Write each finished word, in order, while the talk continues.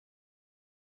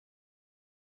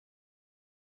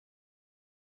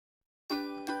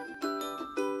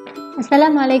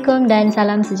Assalamualaikum dan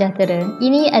salam sejahtera.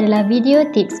 Ini adalah video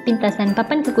tips pintasan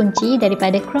papan kekunci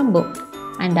daripada Chromebook.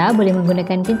 Anda boleh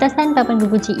menggunakan pintasan papan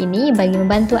kekunci ini bagi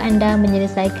membantu anda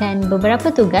menyelesaikan beberapa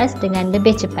tugas dengan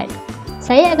lebih cepat.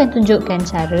 Saya akan tunjukkan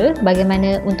cara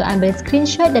bagaimana untuk ambil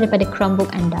screenshot daripada Chromebook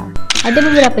anda. Ada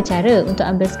beberapa cara untuk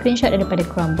ambil screenshot daripada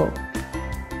Chromebook.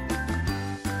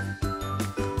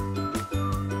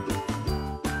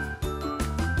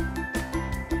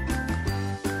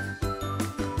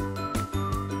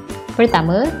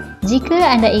 Pertama, jika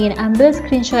anda ingin ambil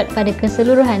screenshot pada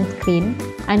keseluruhan skrin,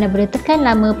 anda boleh tekan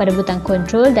lama pada butang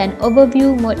control dan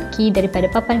overview mode key daripada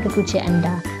papan kekunci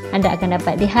anda. Anda akan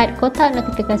dapat lihat kotak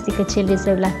notifikasi kecil di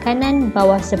sebelah kanan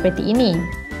bawah seperti ini.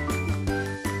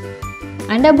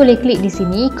 Anda boleh klik di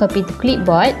sini copy to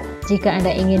clipboard jika anda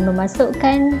ingin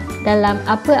memasukkan dalam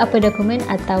apa-apa dokumen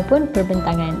ataupun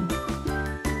perbentangan.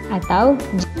 Atau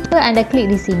jika anda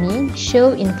klik di sini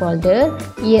show in folder,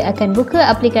 ia akan buka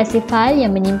aplikasi fail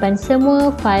yang menyimpan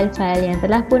semua fail-fail yang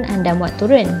telah pun anda muat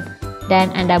turun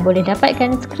dan anda boleh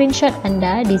dapatkan screenshot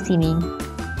anda di sini.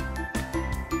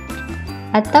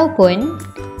 Ataupun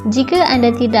jika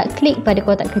anda tidak klik pada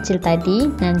kotak kecil tadi,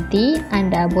 nanti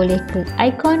anda boleh klik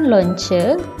ikon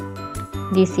launcher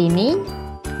di sini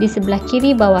di sebelah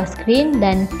kiri bawah skrin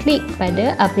dan klik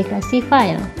pada aplikasi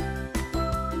fail.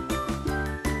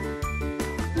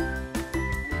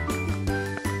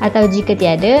 Atau jika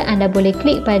tiada, anda boleh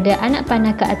klik pada anak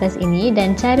panah ke atas ini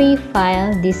dan cari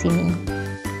fail di sini.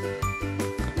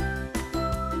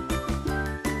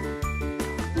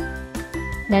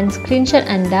 Dan screenshot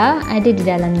anda ada di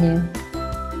dalamnya.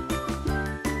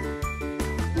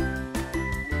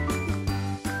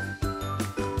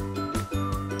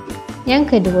 Yang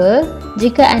kedua,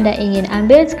 jika anda ingin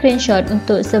ambil screenshot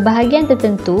untuk sebahagian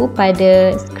tertentu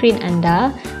pada skrin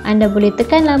anda boleh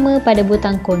tekan lama pada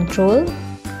butang control,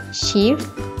 shift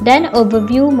dan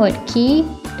overview mode key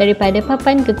daripada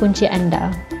papan kekunci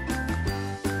anda.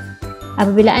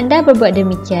 Apabila anda berbuat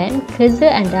demikian, cursor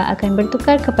anda akan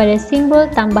bertukar kepada simbol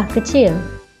tambah kecil.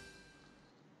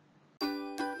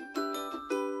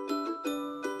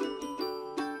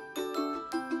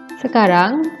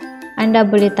 Sekarang, anda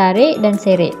boleh tarik dan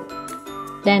seret.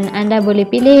 Dan anda boleh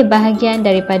pilih bahagian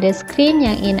daripada skrin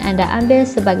yang ingin anda ambil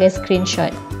sebagai screenshot.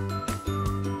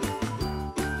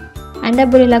 Anda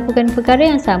boleh lakukan perkara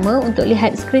yang sama untuk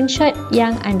lihat screenshot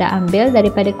yang anda ambil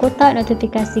daripada kotak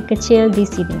notifikasi kecil di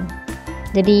sini.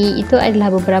 Jadi, itu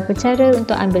adalah beberapa cara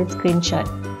untuk ambil screenshot.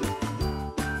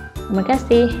 Terima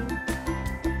kasih.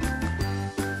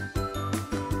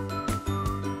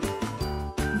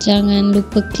 Jangan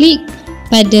lupa klik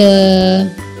pada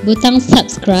butang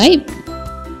subscribe.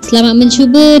 Selamat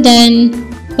mencuba dan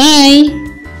bye!